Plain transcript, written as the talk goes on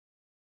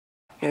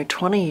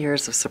20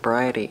 years of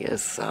sobriety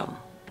is a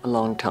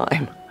long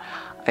time.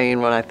 I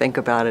mean, when I think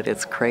about it,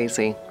 it's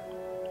crazy.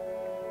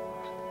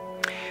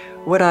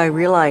 What I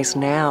realize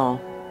now,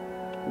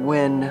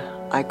 when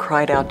I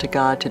cried out to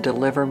God to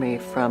deliver me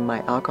from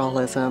my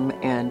alcoholism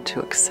and to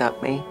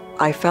accept me,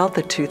 I felt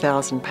the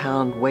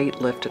 2,000-pound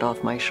weight lifted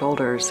off my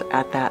shoulders.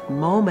 At that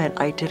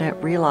moment, I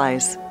didn't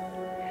realize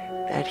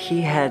that He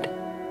had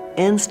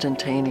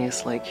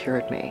instantaneously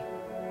cured me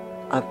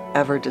of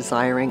ever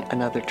desiring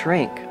another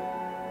drink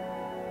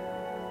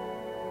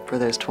for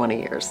those 20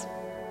 years.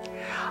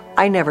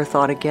 I never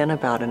thought again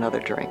about another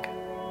drink,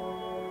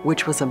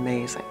 which was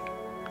amazing.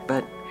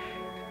 But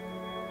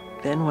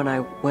then when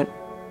I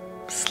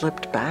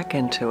slipped back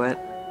into it,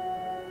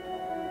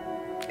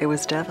 it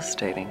was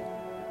devastating.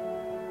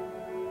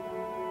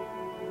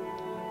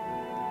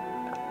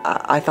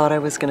 I thought I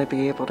was going to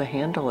be able to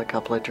handle a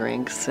couple of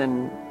drinks,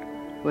 and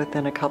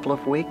within a couple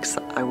of weeks,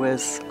 I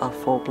was a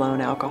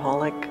full-blown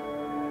alcoholic,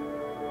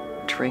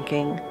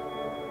 drinking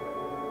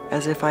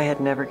as if I had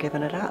never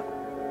given it up.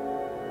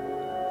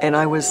 And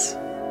I was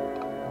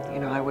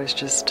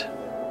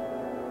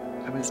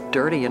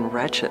dirty and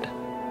wretched.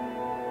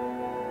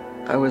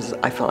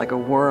 I felt like a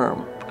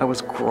worm. I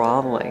was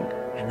groveling.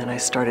 And then I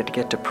started to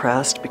get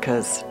depressed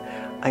because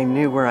I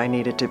knew where I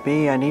needed to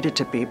be. I needed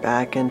to be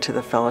back into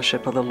the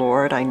fellowship of the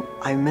Lord.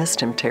 I missed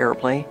Him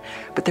terribly,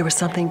 but there was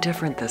something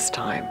different this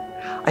time.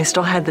 I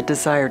still had the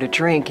desire to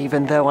drink,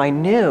 even though I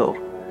knew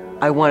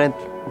I wanted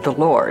the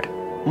Lord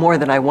more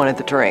than I wanted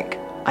the drink.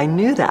 I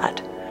knew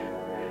that,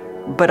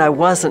 but I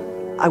wasn't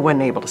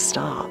able to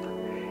stop.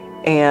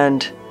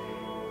 And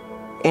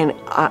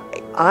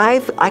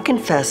I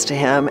confessed to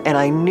Him, and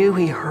I knew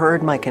He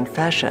heard my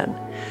confession,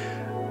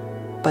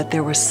 but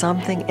there was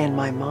something in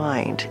my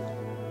mind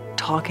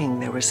talking.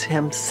 There was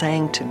Him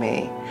saying to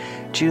me,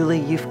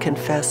 "Julie, you've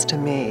confessed to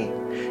me.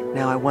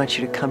 Now I want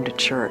you to come to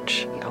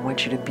church. I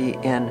want you to be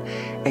in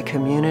a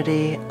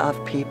community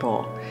of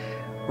people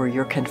where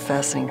you're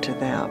confessing to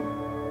them."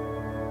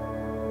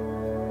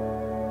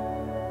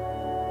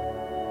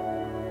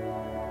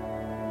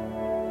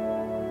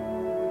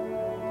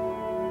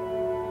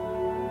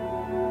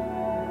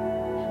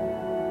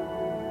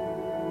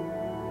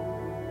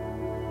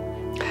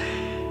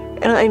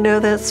 And I know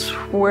that's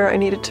where I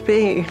needed to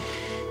be.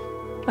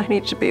 I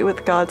need to be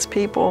with God's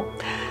people,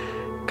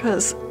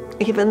 because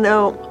even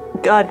though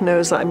God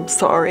knows I'm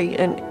sorry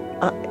and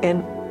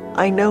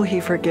I know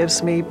He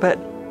forgives me, but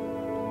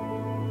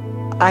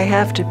I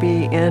have to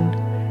be in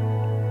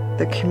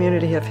the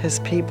community of His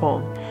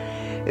people.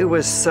 It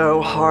was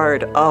so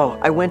hard.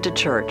 I went to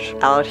church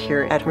out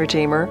here at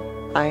Redeemer.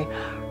 I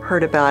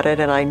heard about it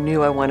and I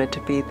knew I wanted to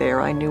be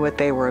there. I knew what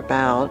they were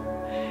about.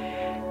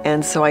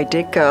 And so I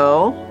did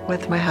go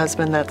with my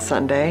husband that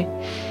Sunday,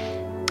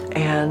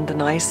 and the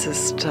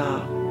nicest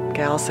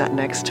gal sat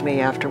next to me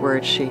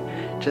afterwards. She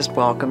just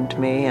welcomed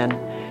me, and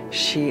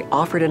she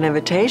offered an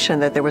invitation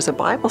that there was a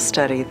Bible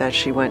study that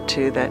she went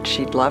to that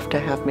she'd love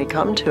to have me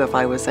come to if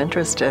I was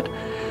interested.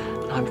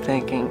 I'm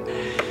thinking,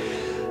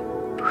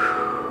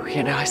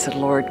 I said,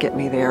 "Lord, get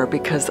me there,"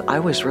 because I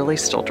was really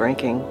still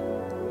drinking.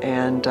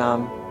 And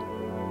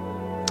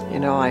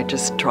I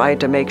just tried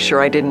to make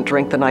sure I didn't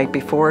drink the night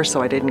before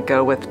so I didn't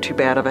go with too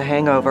bad of a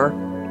hangover.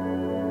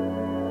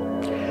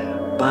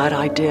 But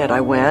I did.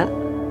 I went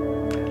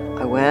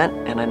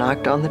and I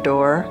knocked on the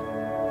door,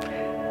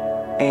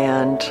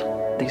 and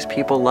these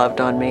people loved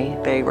on me.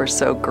 They were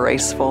so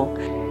graceful.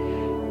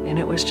 And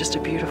it was just a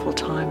beautiful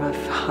time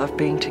of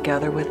being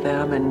together with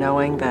them and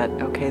knowing that,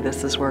 okay,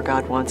 this is where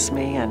God wants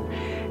me.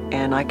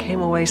 And I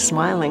came away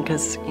smiling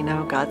because,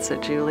 God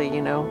said, "Julie,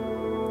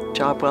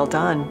 job well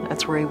done."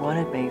 That's where He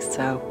wanted me.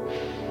 So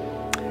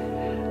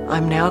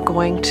I'm now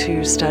going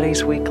to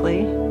studies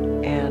weekly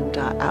and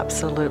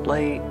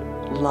absolutely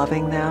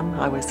loving them.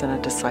 I was in a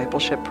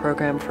discipleship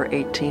program for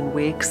 18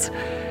 weeks,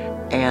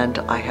 and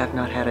I have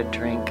not had a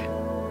drink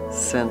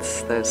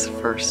since those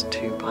first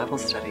 2 Bible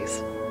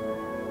studies.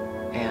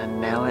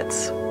 And now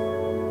it's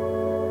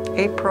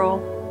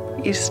April,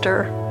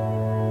 Easter.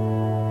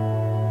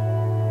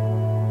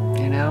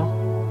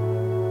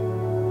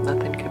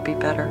 Nothing could be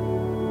better.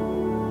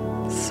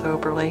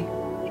 Soberly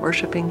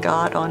worshiping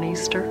God on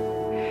Easter.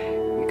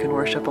 You can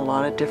worship a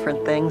lot of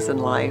different things in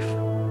life.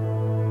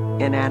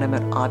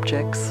 Inanimate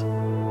objects,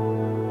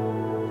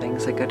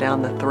 things that go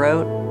down the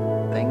throat,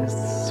 things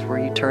where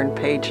you turn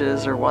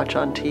pages or watch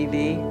on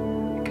TV.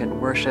 You can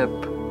worship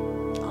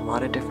a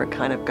lot of different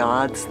kind of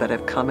gods that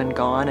have come and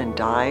gone and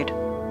died.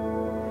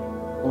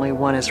 Only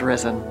one is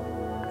risen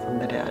from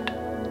the dead.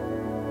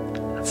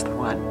 That's the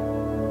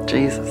one,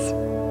 Jesus.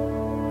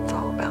 It's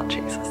all about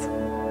Jesus.